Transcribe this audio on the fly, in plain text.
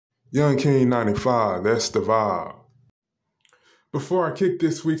Young King 95, that's the vibe. Before I kick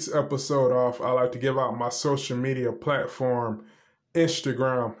this week's episode off, I'd like to give out my social media platform,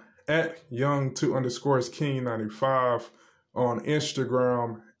 Instagram at young2_king95, on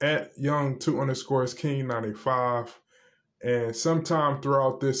Instagram at young2_king95. And sometime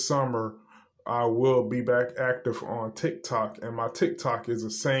throughout this summer, I will be back active on TikTok, and my TikTok is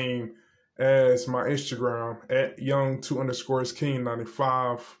the same as my Instagram at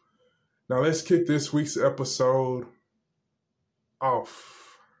young2_king95. Now let's kick this week's episode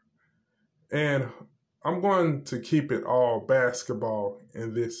off. And I'm going to keep it all basketball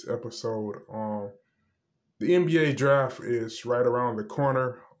in this episode. The NBA draft is right around the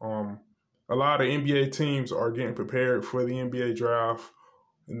corner. A lot of NBA teams are getting prepared for the NBA draft.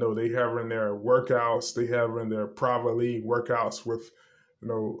 You know, they having their workouts, they having their private league workouts with,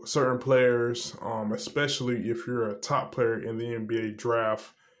 certain players, especially if you're a top player in the NBA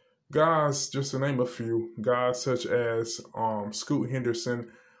draft. Guys, just to name a few, guys such as Scoot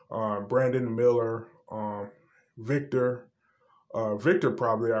Henderson, Brandon Miller, Victor. Victor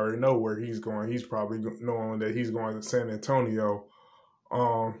probably already know where he's going. He's probably knowing that he's going to San Antonio.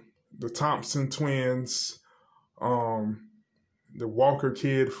 The Thompson twins, the Walker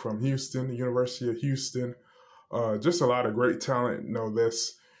kid from Houston, the University of Houston. Just a lot of great talent,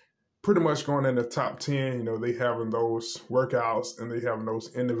 that's pretty much going in the top 10. They having those workouts, and they having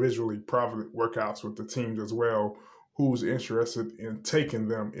those individually private workouts with the teams as well, who's interested in taking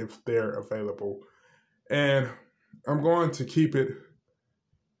them if they're available. And I'm going to keep it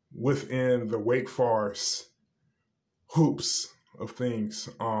within the Wake Forest hoops of things.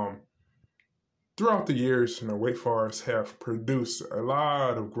 Throughout the years, Wake Forest have produced a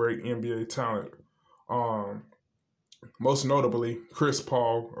lot of great NBA talent. Most notably, Chris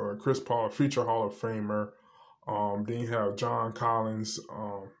Paul, future Hall of Famer. Then you have John Collins,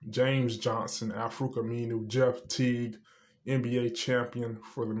 James Johnson, Al-Farouq Aminu, Jeff Teague, NBA champion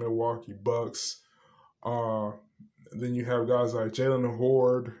for the Milwaukee Bucks. Then you have guys like Jalen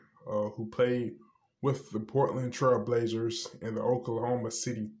Horde, who played with the Portland Trail Blazers and the Oklahoma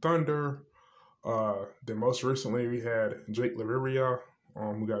City Thunder. Then most recently we had Jake LaRivia,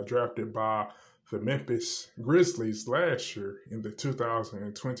 who got drafted by the Memphis Grizzlies last year in the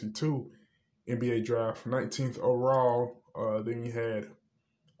 2022 NBA draft, 19th overall. Then you had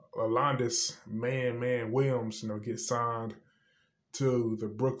Alondas Man Williams, get signed to the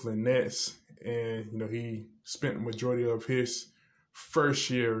Brooklyn Nets, and he spent the majority of his first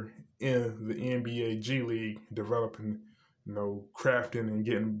year in the NBA G League developing, crafting and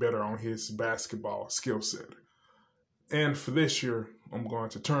getting better on his basketball skill set. And for this year, I'm going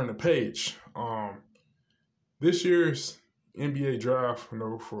to turn the page. This year's NBA draft,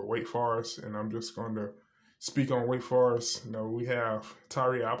 for Wake Forest, and I'm just going to speak on Wake Forest. We have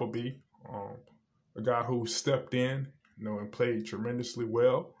Tyree Appleby, a guy who stepped in, and played tremendously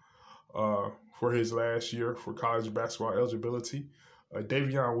well for his last year for college basketball eligibility.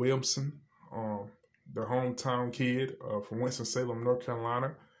 Davion Williamson, the hometown kid from Winston-Salem, North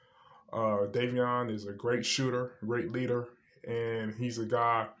Carolina. Davion is a great shooter, great leader, and he's a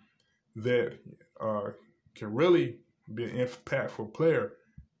guy that can really be an impactful player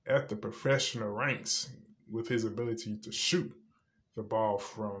at the professional ranks with his ability to shoot the ball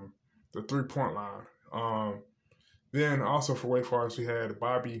from the three-point line. Then also for Wake Forest, we had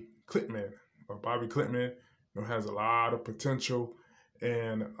Bobby Klitman. Bobby Klitman has a lot of potential,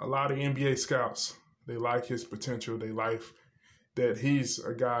 and a lot of NBA scouts, they like his potential. They like that he's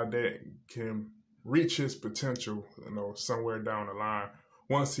a guy that can reach his potential, somewhere down the line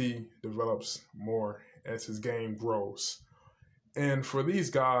once he develops more as his game grows. And for these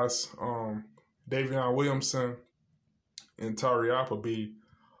guys, Davion Williamson and Tyree Appleby,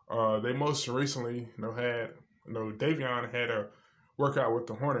 they most recently, had, Davion had a workout with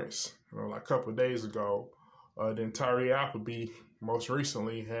the Hornets, like a couple of days ago. Then Tyree Appleby most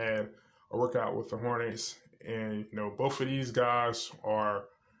recently had a workout with the Hornets. And, both of these guys are,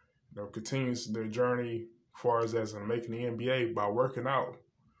 continues their journey as far as making the NBA by working out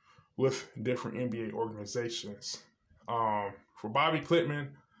with different NBA organizations. For Bobby Klitman,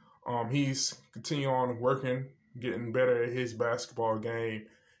 he's continuing on working, getting better at his basketball game,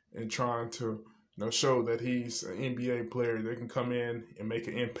 and trying to, show that he's an NBA player that can come in and make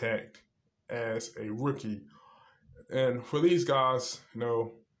an impact as a rookie. And for these guys,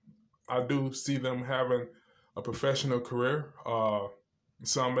 I do see them having a professional career.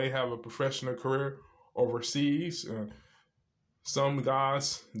 Some may have a professional career overseas, and some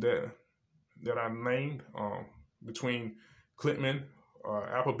guys that I named, between Klitman,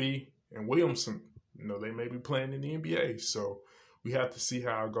 Appleby, and Williamson, they may be playing in the NBA. So we have to see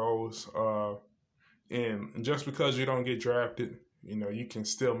how it goes. And just because you don't get drafted, you can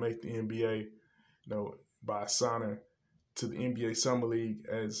still make the NBA, by signing to the NBA Summer League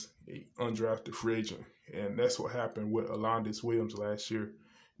as an undrafted free agent. And that's what happened with Alondes Williams last year.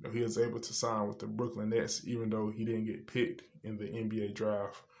 He was able to sign with the Brooklyn Nets, even though he didn't get picked in the NBA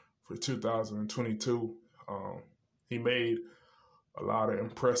draft for 2022. He made a lot of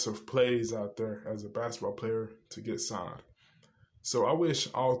impressive plays out there as a basketball player to get signed. So I wish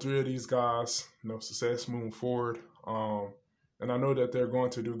all three of these guys, success moving forward. And I know that they're going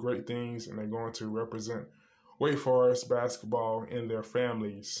to do great things, and they're going to represent Wake Forest basketball and their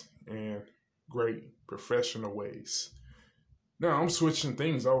families in great professional ways. Now I'm switching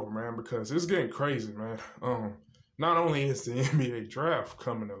things over, man, because it's getting crazy, man. Not only is the NBA draft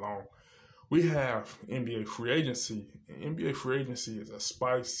coming along, we have NBA free agency. NBA free agency is a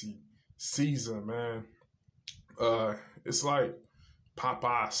spicy season, man. It's like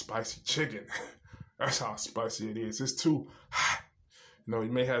Popeye's spicy chicken. That's how spicy it is. It's too hot.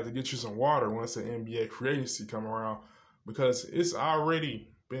 You may have to get you some water once the NBA free agency come around, because it's already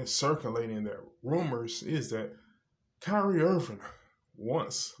been circulating that rumors is that Kyrie Irving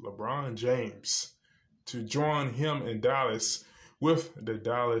wants LeBron James to join him in Dallas with the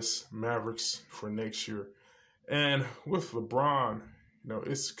Dallas Mavericks for next year. And with LeBron,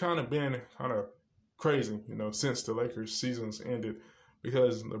 it's kind of been crazy, since the Lakers seasons ended,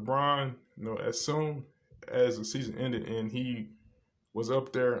 because LeBron, as soon as the season ended and he was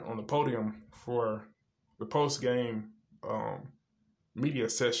up there on the podium for the post-game media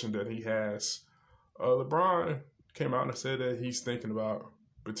session that he has, LeBron came out and said that he's thinking about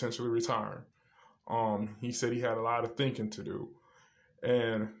potentially retiring. He said he had a lot of thinking to do.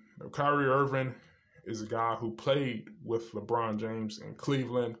 And Kyrie Irving is a guy who played with LeBron James in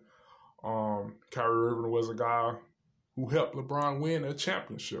Cleveland. Kyrie Irving was a guy who helped LeBron win a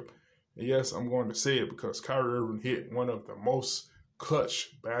championship. And yes, I'm going to say it because Kyrie Irving hit one of the most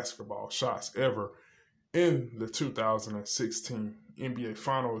clutch basketball shots ever in the 2016 NBA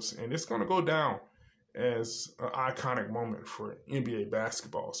Finals. And it's going to go down as an iconic moment for NBA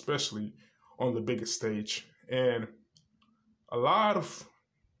basketball, especially on the biggest stage. And a lot of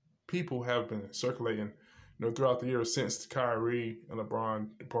people have been circulating, throughout the years since Kyrie and LeBron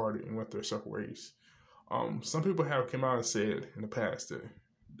departed and went their separate ways. Some people have come out and said in the past that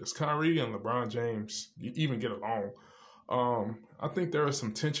does Kyrie and LeBron James even get along? I think there was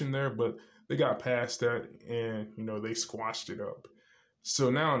some tension there, but they got past that and, they squashed it up. So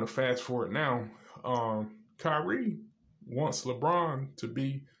now in the fast forward now, Kyrie wants LeBron to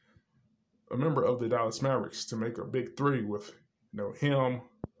be a member of the Dallas Mavericks, to make a big three with, him,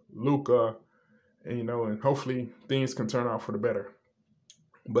 Luka, and, and hopefully things can turn out for the better.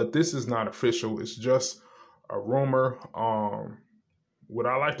 But this is not official. It's just a rumor. Would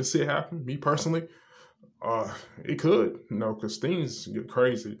I like to see it happen? Me personally, it could, because things get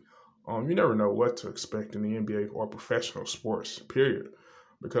crazy. You never know what to expect in the NBA or professional sports, period.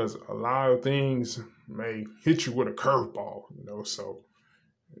 Because a lot of things may hit you with a curveball, so,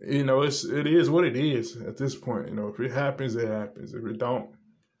 it is what it is at this point. If it happens, it happens. If it don't,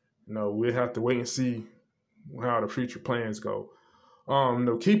 we'll have to wait and see how the future plans go.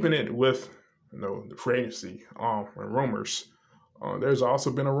 Keeping it with, the free agency, and rumors. There's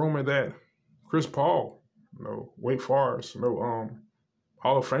also been a rumor that Chris Paul, Wake Forest, Hall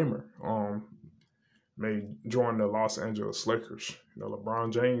of Famer, may join the Los Angeles Lakers.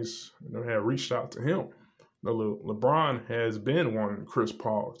 LeBron James, had reached out to him. LeBron has been wanting Chris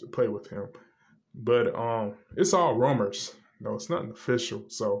Paul to play with him, but it's all rumors. It's nothing official.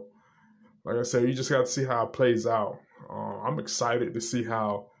 So, like I said, you just got to see how it plays out. I'm excited to see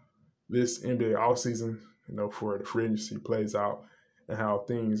how this NBA offseason, for the free agency plays out and how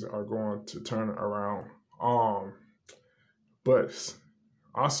things are going to turn around. But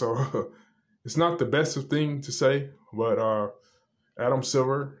also, it's not the best of thing to say, but Adam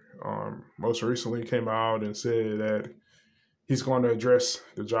Silver most recently came out and said that he's going to address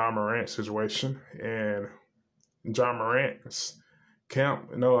the Ja Morant situation, and Ja Morant's camp.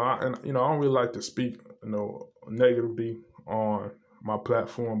 I don't really like to speak, negatively on my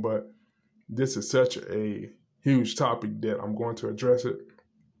platform, but this is such a huge topic that I'm going to address it.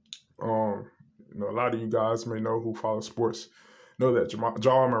 A lot of you guys may know who follow sports know that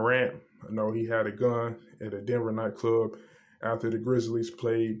Ja Morant, he had a gun at a Denver nightclub after the Grizzlies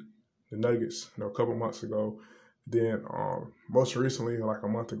played the Nuggets, a couple months ago. Then most recently, like a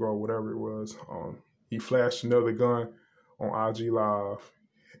month ago or whatever it was, he flashed another gun on IG Live,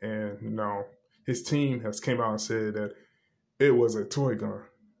 and his team has came out and said that it was a toy gun.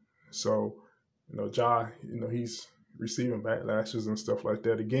 So Ja, he's receiving backlashes and stuff like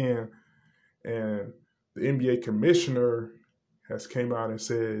that again. And the NBA commissioner has came out and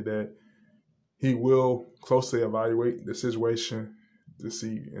said that he will closely evaluate the situation to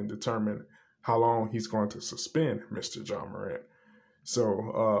see and determine how long he's going to suspend Mr. Ja Morant.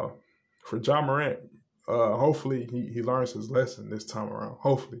 So for Ja Morant, hopefully he learns his lesson this time around.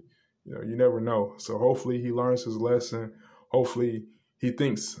 Hopefully, you never know. So hopefully he learns his lesson. Hopefully he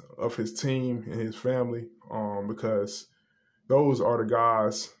thinks of his team and his family, because those are the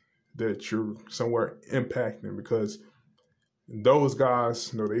guys that you're somewhere impacting, because those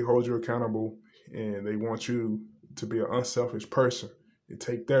guys, they hold you accountable and they want you to be an unselfish person and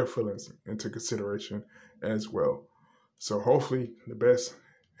take their feelings into consideration as well. So hopefully the best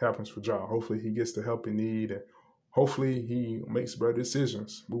happens for Ja. Hopefully he gets the help he needs, and hopefully he makes better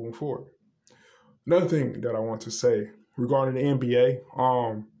decisions moving forward. Another thing that I want to say regarding the NBA,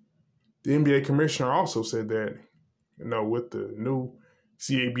 the NBA commissioner also said that, with the new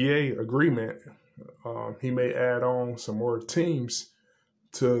CABA agreement, he may add on some more teams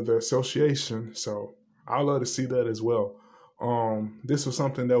to the association. So I'd love to see that as well. This was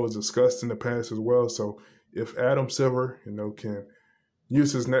something that was discussed in the past as well. So if Adam Silver, can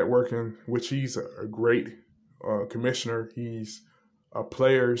use his networking, which he's a great commissioner, he's a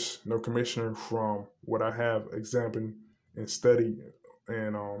players commissioner from what I have examined and studied,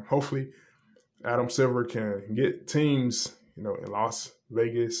 and hopefully Adam Silver can get teams, in Las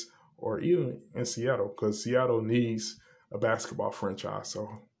Vegas or even in Seattle, because Seattle needs a basketball franchise. So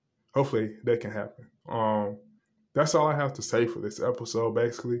hopefully that can happen. That's all I have to say for this episode,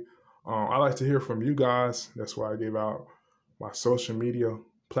 basically. I like to hear from you guys. That's why I gave out my social media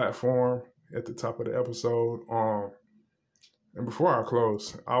platform at the top of the episode. And before I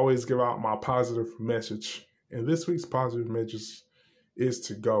close, I always give out my positive message. And this week's positive message is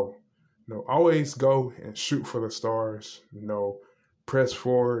to go. Always go and shoot for the stars. Press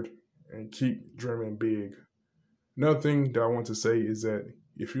forward and keep dreaming big. Another thing that I want to say is that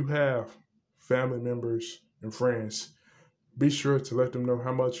if you have family members and friends, be sure to let them know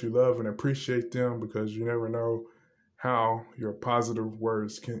how much you love and appreciate them, because you never know how your positive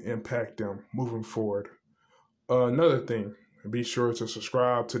words can impact them moving forward. Another thing, be sure to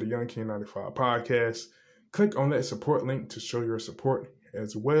subscribe to the Young King 95 podcast. Click on that support link to show your support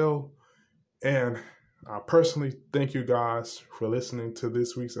as well. And I personally thank you guys for listening to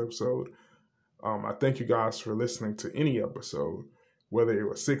this week's episode. I thank you guys for listening to any episode, whether it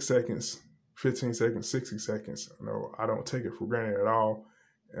was 6 seconds, 15 seconds, 60 seconds. I don't take it for granted at all.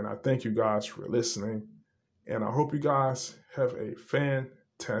 And I thank you guys for listening. And I hope you guys have a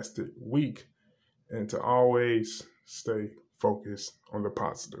fantastic week, and to always stay focused on the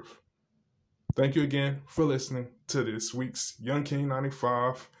positive. Thank you again for listening to this week's Young King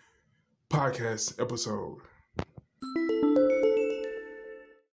 95 podcast episode.